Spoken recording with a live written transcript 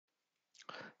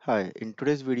Hi, in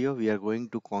today's video, we are going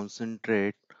to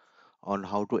concentrate on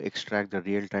how to extract the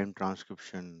real-time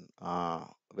transcription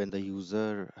when the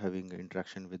user having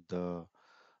interaction with the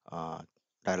uh,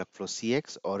 Dialogflow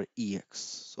CX or EX.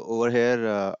 So over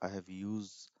here, I have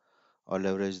used or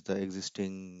leveraged the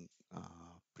existing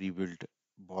pre-built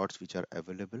bots which are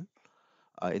available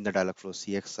in the Dialogflow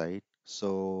CX side.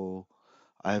 So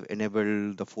I have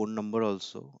enabled the phone number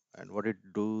also, and what it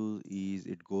do is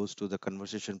it goes to the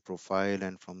conversation profile,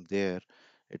 and from there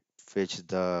it fetch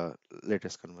the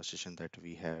latest conversation that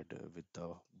we had with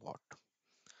the bot.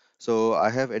 So I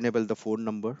have enabled the phone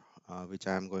number which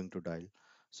I am going to dial.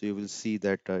 So you will see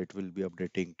that it will be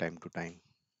updating time to time.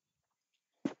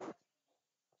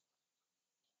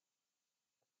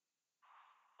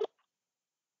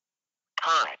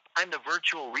 Hi, I'm the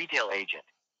virtual retail agent.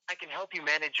 I can help you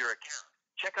manage your account,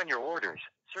 check on your orders,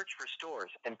 search for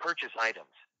stores, and purchase items.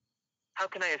 How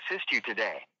can I assist you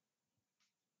today?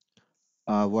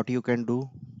 What you can do,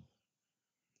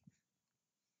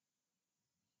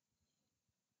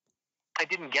 I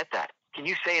didn't get that. Can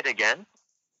you say it again?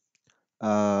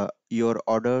 your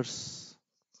orders.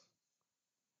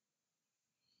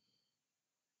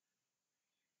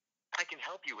 I can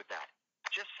help you with that.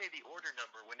 Just say the order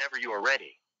number whenever you are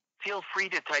ready. Feel free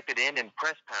to type it in and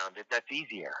press pound if that's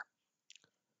easier.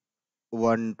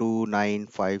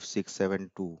 129567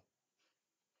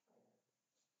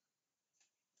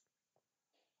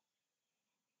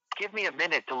 Give me a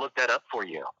minute to look that up for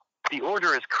you. The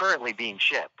order is currently being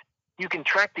shipped. You can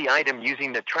track the item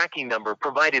using the tracking number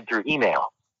provided through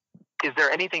email. Is there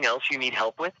anything else you need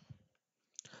help with?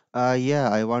 Yeah,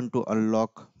 I want to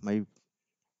unlock my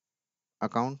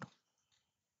account.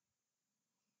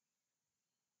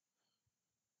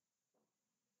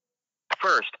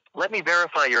 First, let me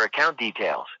verify your account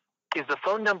details. Is the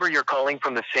phone number you're calling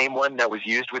from the same one that was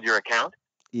used with your account?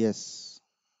 Yes.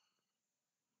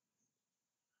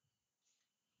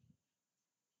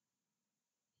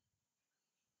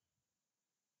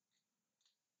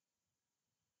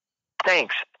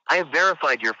 Thanks. I have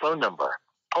verified your phone number.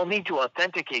 I'll need to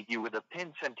authenticate you with a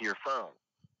PIN sent to your phone.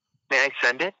 May I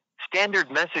send it? Standard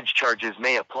message charges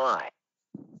may apply.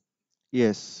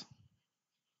 Yes.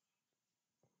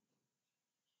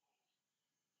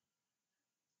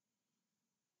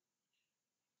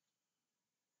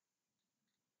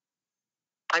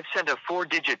 I've sent a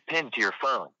 4-digit PIN to your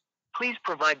phone. Please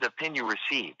provide the PIN you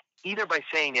received, either by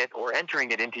saying it or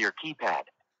entering it into your keypad.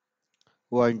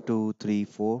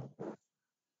 1234.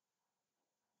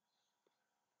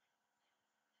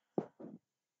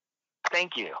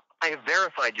 Thank you. I have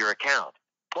verified your account.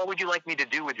 What would you like me to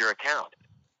do with your account?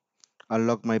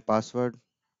 Unlock my password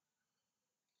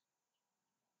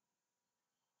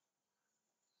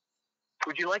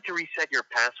Would you like to reset your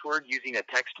password using a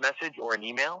text message or an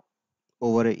email?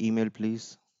 over an email,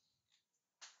 please.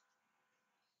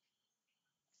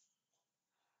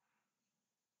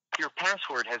 Your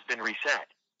password has been reset.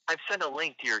 I've sent a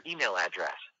link to your email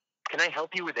address. Can I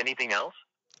help you with anything else?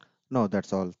 No,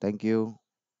 that's all. Thank you.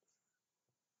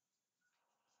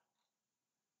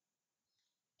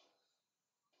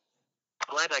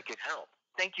 Glad I could help.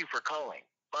 Thank you for calling.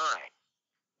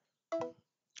 Bye.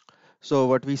 So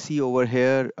what we see over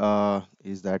here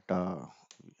is that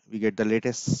we get the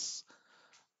latest.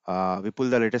 We pull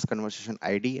the latest conversation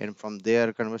ID, and from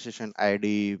their conversation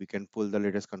ID, we can pull the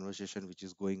latest conversation which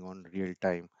is going on real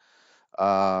time.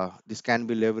 This can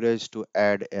be leveraged to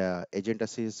add agent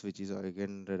assist, which is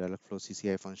again the Dialogflow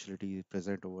CCI functionality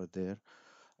present over there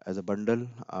as a bundle.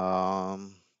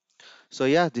 So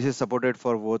yeah, this is supported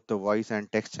for both the voice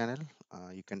and text channel.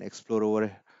 You can explore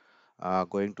over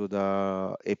going to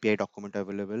the API document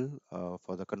available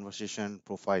for the conversation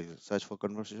profile. Search for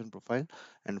conversation profile,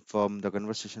 and from the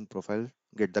conversation profile,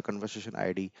 get the conversation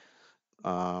ID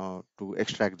to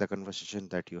extract the conversation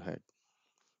that you had.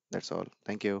 That's all.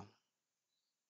 Thank you.